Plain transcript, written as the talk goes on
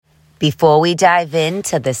Before we dive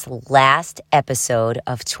into this last episode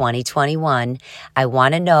of 2021, I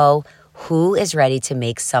want to know who is ready to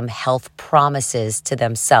make some health promises to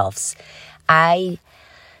themselves. I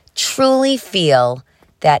truly feel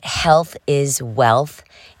that health is wealth.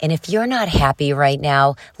 And if you're not happy right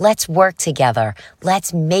now, let's work together.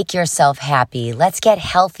 Let's make yourself happy. Let's get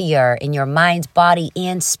healthier in your mind, body,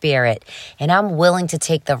 and spirit. And I'm willing to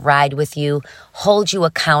take the ride with you, hold you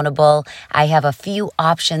accountable. I have a few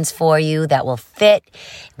options for you that will fit.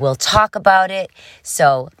 We'll talk about it.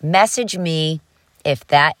 So message me if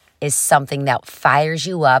that is something that fires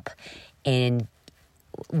you up in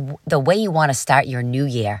the way you want to start your new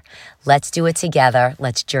year. Let's do it together.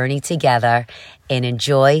 Let's journey together and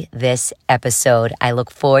enjoy this episode. I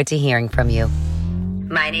look forward to hearing from you.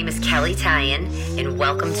 My name is Kelly Tyan, and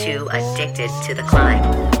welcome to Addicted to the Climb.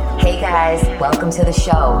 Hey guys, welcome to the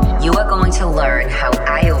show. You are going to learn how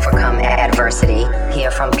I overcome adversity,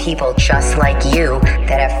 hear from people just like you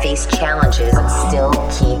that have faced challenges and still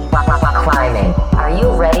keep climbing. Are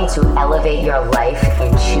you ready to elevate your life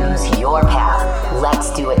and choose your path?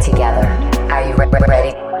 Let's do it together. Are you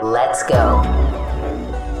ready? Let's go.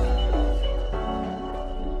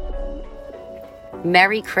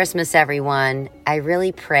 Merry Christmas, everyone. I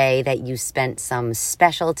really pray that you spent some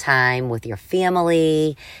special time with your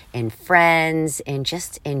family and friends and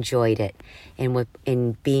just enjoyed it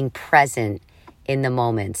in being present in the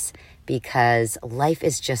moments, because life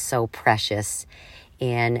is just so precious.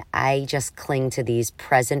 And I just cling to these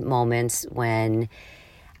present moments when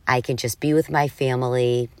I can just be with my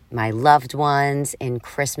family, my loved ones, and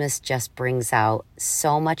Christmas just brings out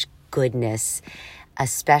so much goodness,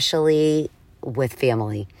 especially with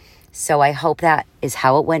family. So I hope that is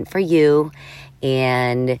how it went for you.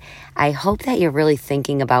 And I hope that you're really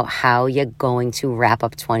thinking about how you're going to wrap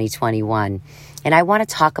up 2021. And I want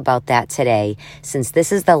to talk about that today, since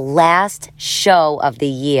this is the last show of the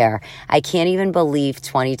year. I can't even believe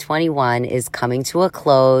 2021 is coming to a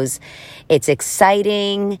close. It's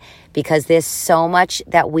exciting because there's so much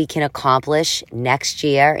that we can accomplish next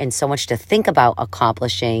year and so much to think about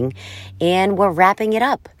accomplishing. And we're wrapping it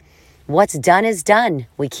up. What's done is done.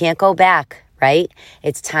 We can't go back, right?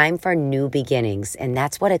 It's time for new beginnings, and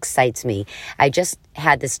that's what excites me. I just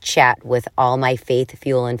had this chat with all my Faith,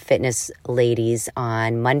 Fuel, and Fitness ladies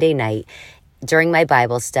on Monday night during my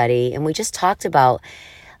Bible study, and we just talked about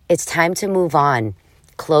it's time to move on.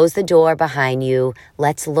 Close the door behind you.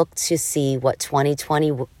 Let's look to see what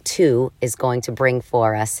 2022 is going to bring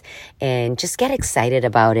for us, and just get excited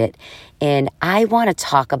about it. And I want to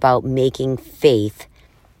talk about making faith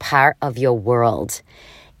part of your world.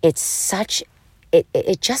 It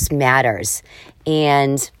just matters.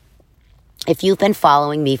 And if you've been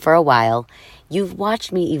following me for a while, you've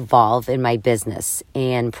watched me evolve in my business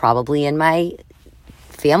and probably in my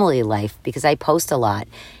family life, because I post a lot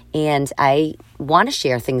and I want to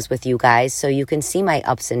share things with you guys so you can see my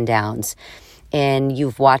ups and downs. And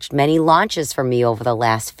you've watched many launches from me over the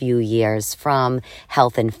last few years, from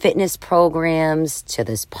health and fitness programs to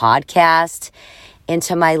this podcast,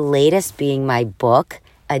 into my latest being my book,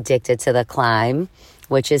 Addicted to the Climb,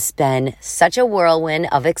 which has been such a whirlwind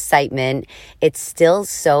of excitement. It's still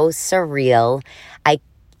so surreal.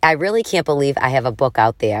 I really can't believe I have a book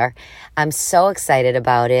out there. I'm so excited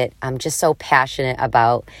about it. I'm just so passionate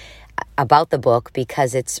about the book,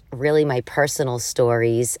 because it's really my personal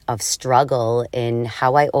stories of struggle and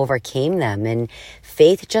how I overcame them. And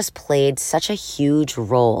faith just played such a huge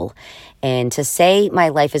role. And to say my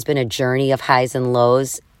life has been a journey of highs and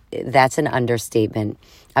lows, that's an understatement.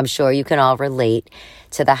 I'm sure you can all relate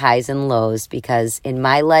to the highs and lows, because in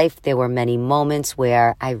my life, there were many moments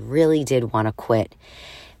where I really did want to quit.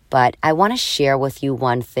 But I want to share with you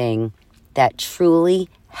one thing that truly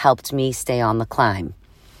helped me stay on the climb.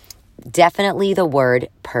 Definitely the word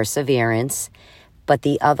perseverance, but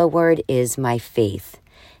the other word is my faith.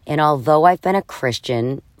 And although I've been a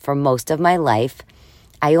Christian for most of my life,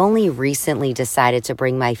 I only recently decided to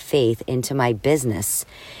bring my faith into my business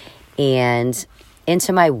and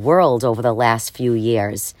into my world over the last few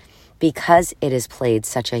years, because it has played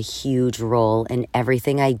such a huge role in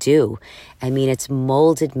everything I do. I mean, it's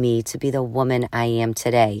molded me to be the woman I am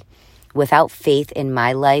today. Without faith in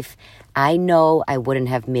my life, I know I wouldn't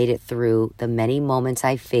have made it through the many moments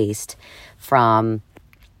I faced, from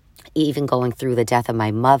even going through the death of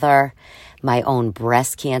my mother, my own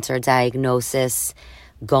breast cancer diagnosis,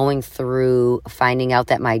 going through finding out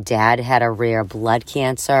that my dad had a rare blood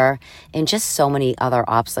cancer, and just so many other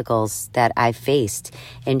obstacles that I faced.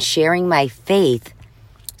 And sharing my faith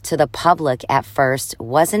to the public at first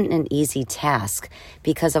wasn't an easy task,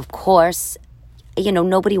 because of course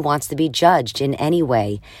nobody wants to be judged in any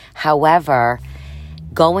way. However,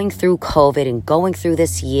 going through COVID and going through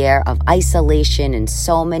this year of isolation and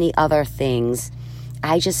so many other things,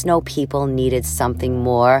 I just know people needed something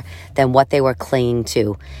more than what they were clinging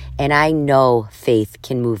to. And I know faith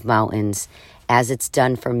can move mountains, as it's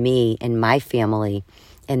done for me and my family.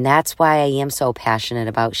 And that's why I am so passionate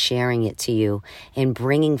about sharing it to you and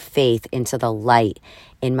bringing faith into the light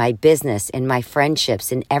in my business, in my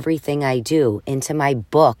friendships, in everything I do, into my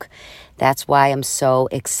book. That's why I'm so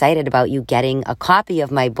excited about you getting a copy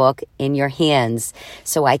of my book in your hands,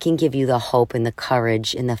 so I can give you the hope and the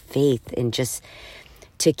courage and the faith and just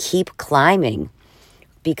to keep climbing.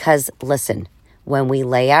 Because listen, when we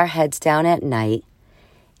lay our heads down at night,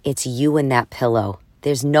 it's you and that pillow.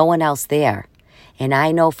 There's no one else there. And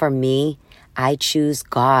I know for me, I choose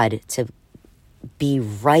God to be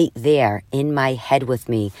right there in my head with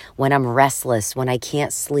me when I'm restless, when I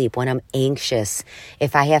can't sleep, when I'm anxious,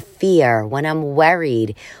 if I have fear, when I'm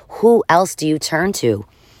worried. Who else do you turn to?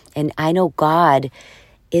 And I know God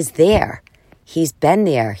is there. He's been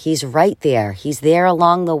there. He's right there. He's there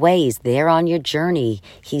along the way. He's there on your journey.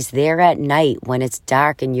 He's there at night when it's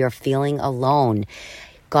dark and you're feeling alone.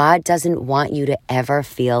 God doesn't want you to ever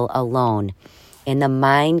feel alone. And the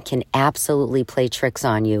mind can absolutely play tricks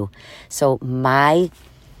on you. So I'm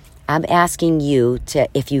asking you to,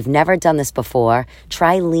 if you've never done this before,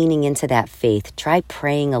 try leaning into that faith. Try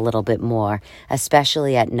praying a little bit more,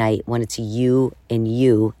 especially at night when it's you and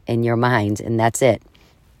your mind, and that's it.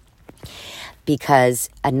 Because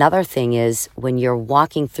another thing is, when you're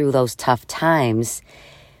walking through those tough times,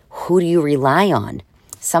 who do you rely on?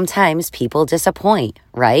 Sometimes people disappoint,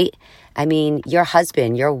 right? I mean, your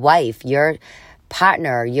husband, your wife, your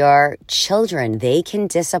partner, your children, they can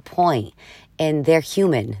disappoint, and they're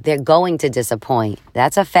human. They're going to disappoint.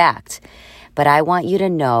 That's a fact. But I want you to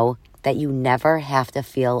know that you never have to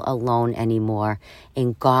feel alone anymore.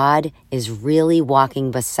 And God is really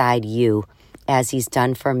walking beside you, as He's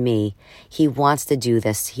done for me. He wants to do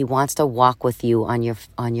this. He wants to walk with you on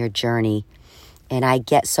your journey. And I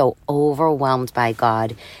get so overwhelmed by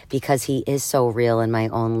God because He is so real in my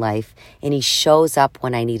own life. And He shows up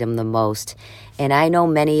when I need Him the most. And I know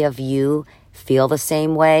many of you feel the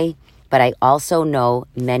same way, but I also know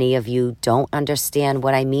many of you don't understand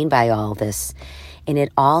what I mean by all this. And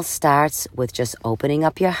it all starts with just opening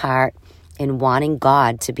up your heart and wanting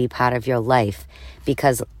God to be part of your life,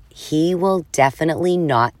 because He will definitely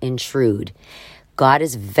not intrude. God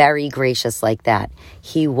is very gracious like that.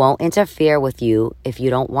 He won't interfere with you if you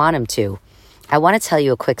don't want Him to. I want to tell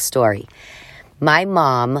you a quick story. My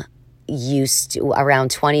mom used to,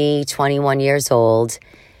 around 20, 21 years old,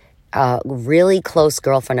 a really close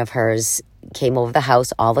girlfriend of hers came over the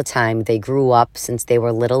house all the time. They grew up since they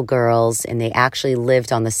were little girls, and they actually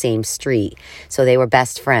lived on the same street. So they were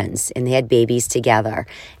best friends, and they had babies together.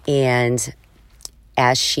 And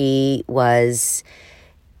as she was,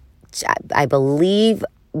 I believe,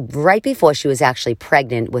 right before she was actually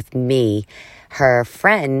pregnant with me, her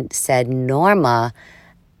friend said, "Norma,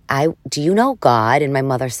 do you know God?" And my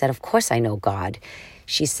mother said, "Of course I know God."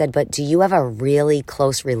 She said, "But do you have a really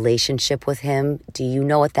close relationship with Him? Do you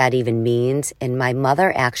know what that even means?" And my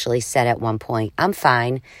mother actually said at one point, "I'm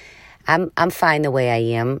fine. I'm fine the way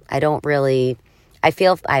I am. I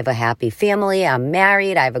feel I have a happy family. I'm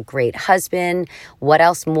married. I have a great husband. What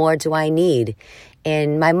else more do I need?"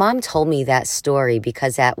 And my mom told me that story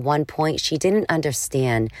because at one point she didn't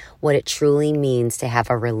understand what it truly means to have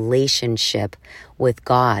a relationship with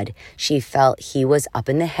God. She felt He was up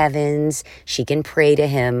in the heavens, she can pray to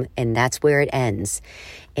Him, and that's where it ends.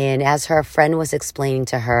 And as her friend was explaining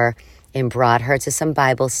to her and brought her to some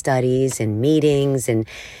Bible studies and meetings and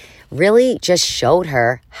really just showed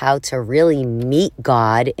her how to really meet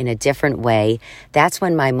God in a different way, that's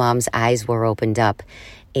when my mom's eyes were opened up.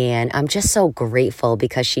 And I'm just so grateful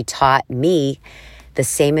because she taught me the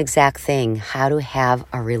same exact thing, how to have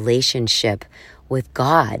a relationship with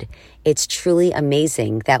God. It's truly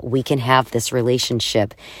amazing that we can have this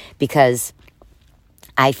relationship, because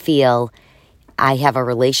I feel I have a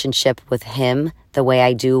relationship with Him the way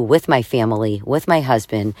I do with my family, with my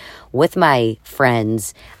husband, with my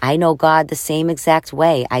friends. I know God the same exact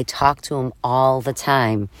way. I talk to Him all the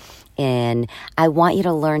time. And I want you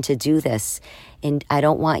to learn to do this. And I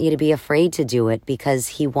don't want you to be afraid to do it, because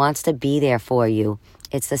He wants to be there for you.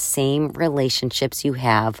 It's the same relationships you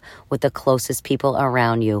have with the closest people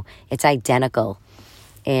around you. It's identical.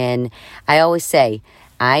 And I always say,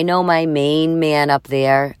 I know my main man up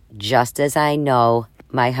there just as I know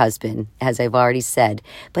my husband, as I've already said.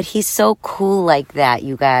 But he's so cool like that,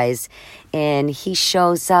 you guys. And he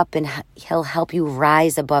shows up and he'll help you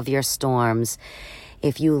rise above your storms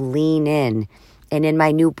if you lean in. And in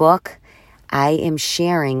my new book, I am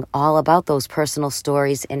sharing all about those personal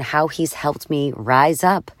stories and how he's helped me rise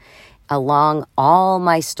up along all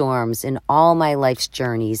my storms and all my life's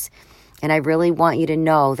journeys. And I really want you to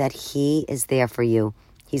know that he is there for you.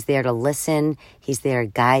 He's there to listen. He's there to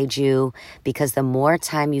guide you, because the more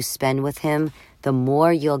time you spend with him, the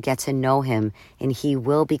more you'll get to know him, and he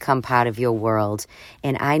will become part of your world.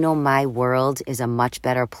 And I know my world is a much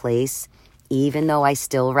better place. Even though I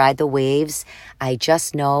still ride the waves, I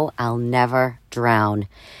just know I'll never drown.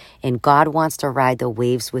 And God wants to ride the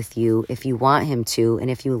waves with you if you want him to and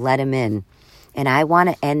if you let him in. And I want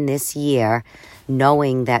to end this year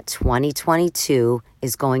knowing that 2022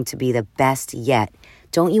 is going to be the best yet.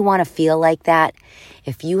 Don't you want to feel like that?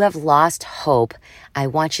 If you have lost hope, I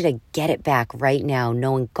want you to get it back right now,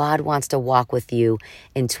 knowing God wants to walk with you,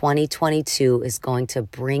 and 2022 is going to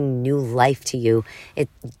bring new life to you.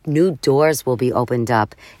 New doors will be opened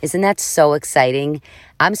up. Isn't that so exciting?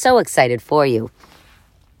 I'm so excited for you.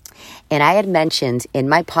 And I had mentioned in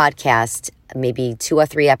my podcast, maybe 2 or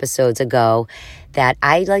 3 episodes ago, that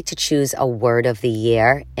I like to choose a word of the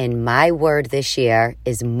year, and my word this year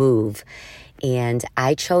is move. And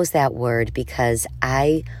I chose that word because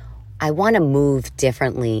I want to move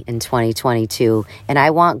differently in 2022. And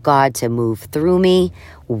I want God to move through me,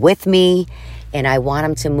 with me, and I want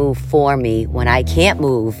him to move for me when I can't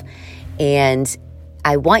move. And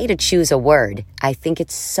I want you to choose a word. I think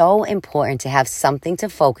it's so important to have something to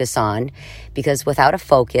focus on, because without a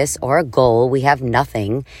focus or a goal, we have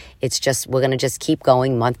nothing. It's just, we're going to just keep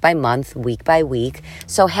going month by month, week by week.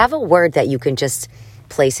 So have a word that you can just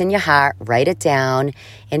place in your heart, write it down,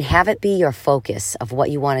 and have it be your focus of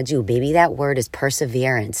what you want to do. Maybe that word is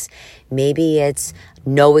perseverance. Maybe it's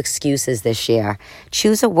no excuses this year.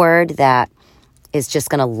 Choose a word that is just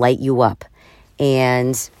going to light you up.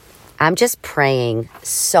 And I'm just praying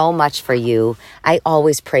so much for you. I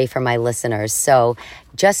always pray for my listeners. So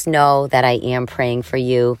just know that I am praying for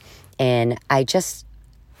you. And I just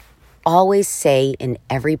always say in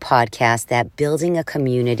every podcast that building a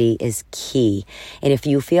community is key. And if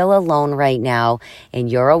you feel alone right now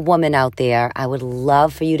and you're a woman out there, I would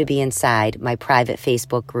love for you to be inside my private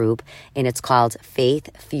Facebook group, and it's called Faith,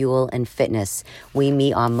 Fuel, and Fitness. We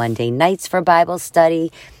meet on Monday nights for Bible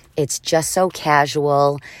study. It's just so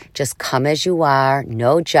casual. Just come as you are,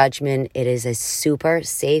 no judgment. It is a super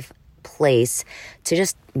safe place to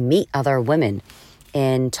just meet other women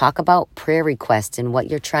and talk about prayer requests and what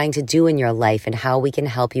you're trying to do in your life and how we can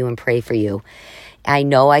help you and pray for you. I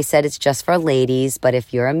know I said it's just for ladies, but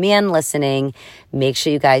if you're a man listening, make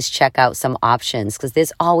sure you guys check out some options, because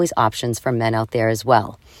there's always options for men out there as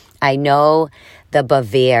well. I know the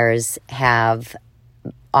Bavairs have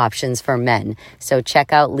options for men, so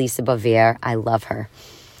check out Lisa Bavair. I love her.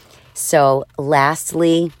 So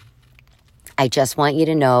lastly, I just want you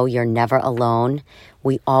to know you're never alone.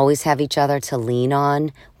 We always have each other to lean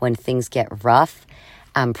on when things get rough.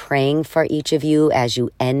 I'm praying for each of you as you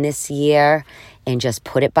end this year and just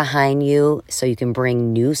put it behind you so you can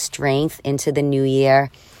bring new strength into the new year.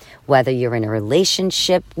 Whether you're in a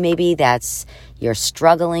relationship, maybe that's you're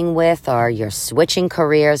struggling with, or you're switching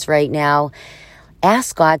careers right now,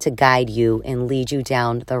 ask God to guide you and lead you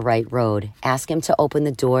down the right road. Ask him to open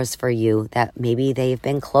the doors for you that maybe they've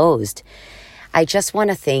been closed. I just want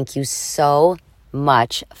to thank you so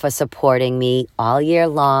much for supporting me all year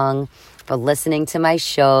long, for listening to my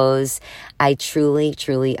shows. I truly,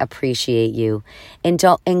 truly appreciate you. And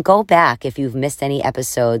go back if you've missed any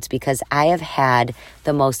episodes, because I have had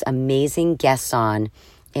the most amazing guests on,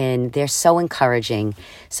 and they're so encouraging.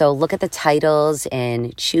 So look at the titles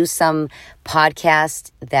and choose some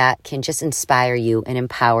podcast that can just inspire you and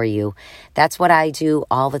empower you. That's what I do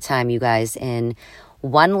all the time, you guys. And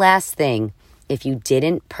one last thing. If you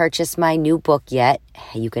didn't purchase my new book yet,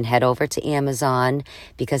 you can head over to Amazon,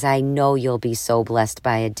 because I know you'll be so blessed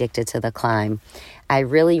by Addicted to the Climb. I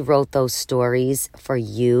really wrote those stories for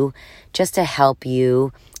you, just to help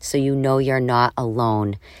you so you know you're not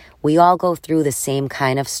alone. We all go through the same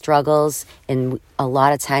kind of struggles, and a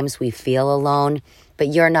lot of times we feel alone, but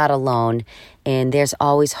you're not alone, and there's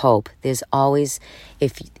always hope. There's always,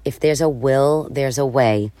 if there's a will, there's a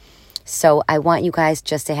way. So I want you guys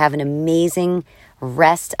just to have an amazing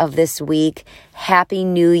rest of this week. Happy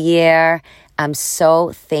New Year. I'm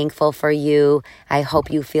so thankful for you. I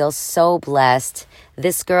hope you feel so blessed.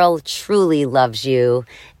 This girl truly loves you.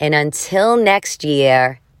 And until next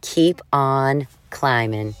year, keep on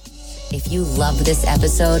climbing. If you love this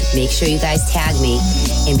episode, make sure you guys tag me.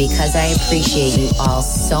 And because I appreciate you all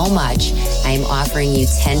so much, I am offering you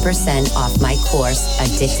 10% off my course,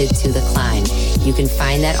 Addicted to the Climb. You can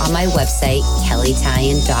find that on my website,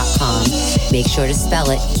 kelleytyan.com. Make sure to spell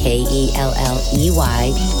it KELLEYTYAN.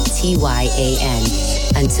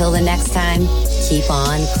 Until the next time, keep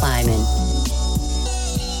on climbing.